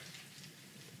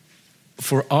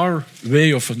 for our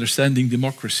way of understanding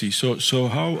democracy? So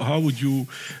how would you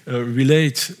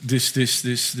relate these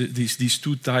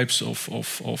two types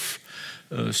of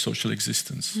social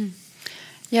existence?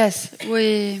 Yes,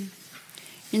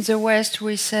 in the West,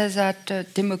 we say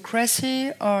that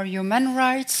democracy or human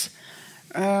rights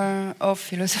or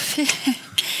philosophy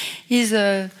is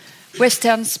a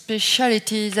Western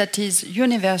specialty that is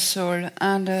universal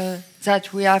and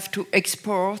that we have to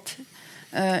export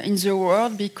in the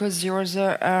world because the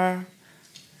other are,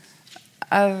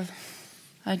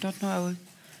 I don't know how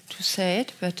to say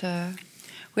it, but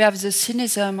we have the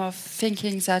cynicism of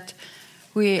thinking that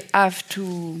we have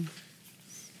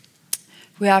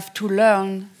to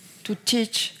learn to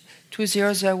teach to the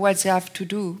other what they have to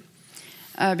do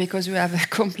because we have a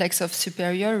complex of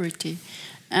superiority.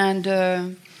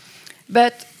 And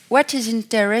but what is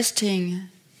interesting,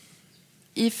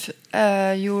 if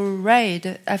you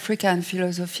read African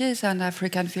philosophies and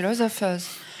African philosophers,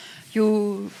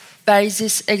 you by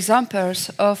these examples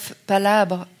of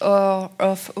palabre or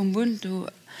of Ubuntu,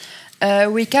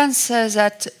 we can say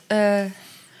that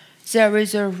there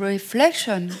is a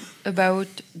reflection about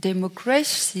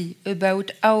democracy,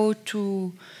 about how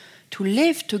to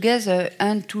live together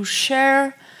and to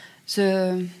share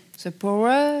the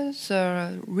power,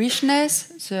 the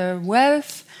richness, the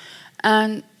wealth,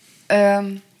 and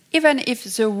even if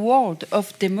the word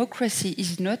of democracy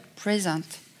is not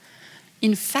present,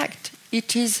 in fact,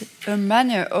 it is a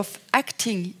manner of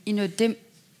acting in a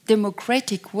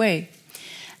democratic way.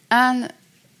 And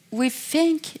we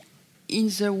think in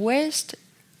the West,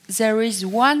 there is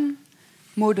one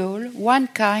model, one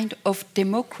kind of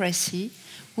democracy,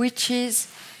 which is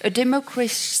a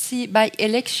democracy by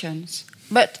elections.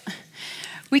 But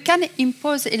we can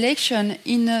impose election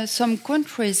in some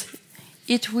countries.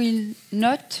 It will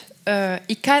not,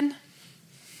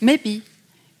 maybe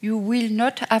you will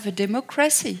not have a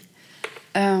democracy.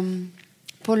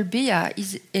 Paul Biya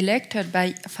is elected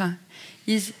by,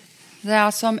 there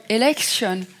are some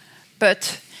election,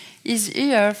 but is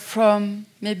here from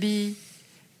maybe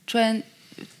 30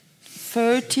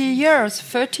 years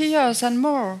and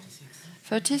more,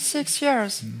 36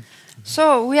 years.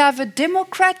 So we have a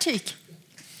democratic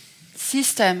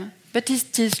system, but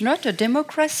it is not a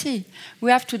democracy.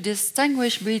 We have to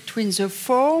distinguish between the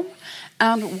form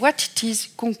and what it is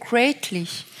concretely.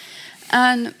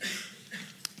 And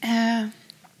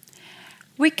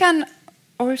we can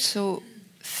also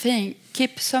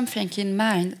keep something in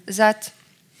mind, that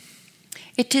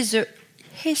it is the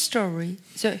history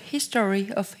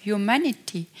of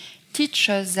humanity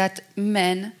teaches that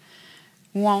men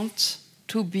want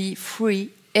to be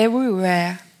free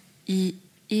everywhere he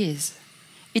is.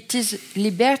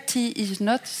 Liberty is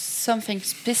not something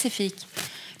specific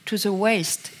to the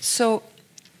West. So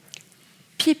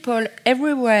people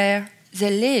everywhere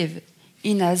they live,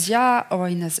 in Asia or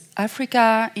in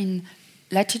Africa, in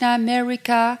Latin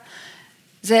America,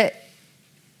 they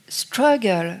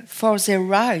struggle for their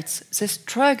rights, they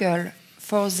struggle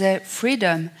for their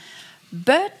freedom,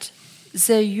 but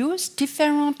they use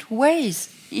different ways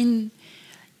in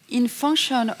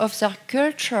function of their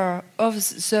culture, of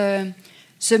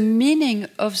the meaning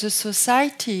of the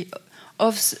society,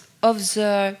 of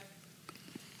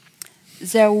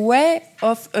their way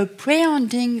of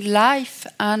apprehending life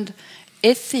and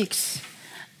ethics.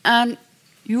 And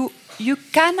you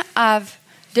can have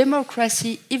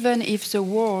democracy even if the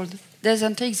world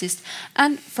doesn't exist.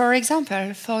 And for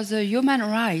example, for the human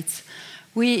rights,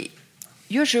 we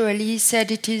usually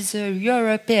said it is a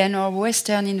European or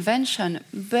Western invention,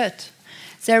 but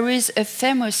there is a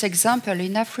famous example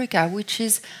in Africa, which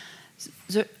is,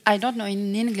 I don't know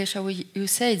in English how you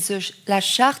say it, la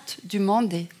Charte du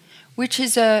Monde, which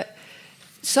is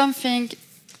something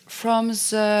from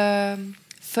the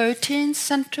 13th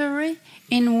century,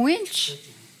 in which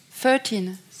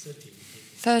 13th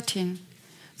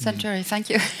century, thank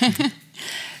you,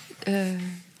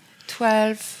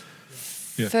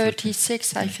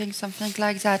 1236, I think, something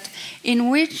like that, in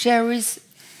which there is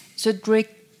the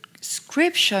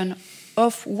description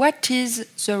of what is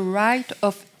the right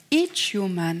of each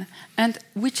human, and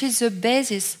which is the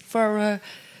basis for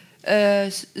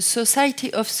a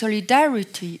society of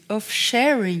solidarity, of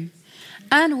sharing.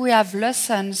 And we have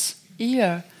lessons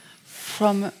here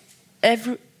from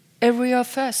every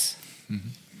of us. Mm-hmm.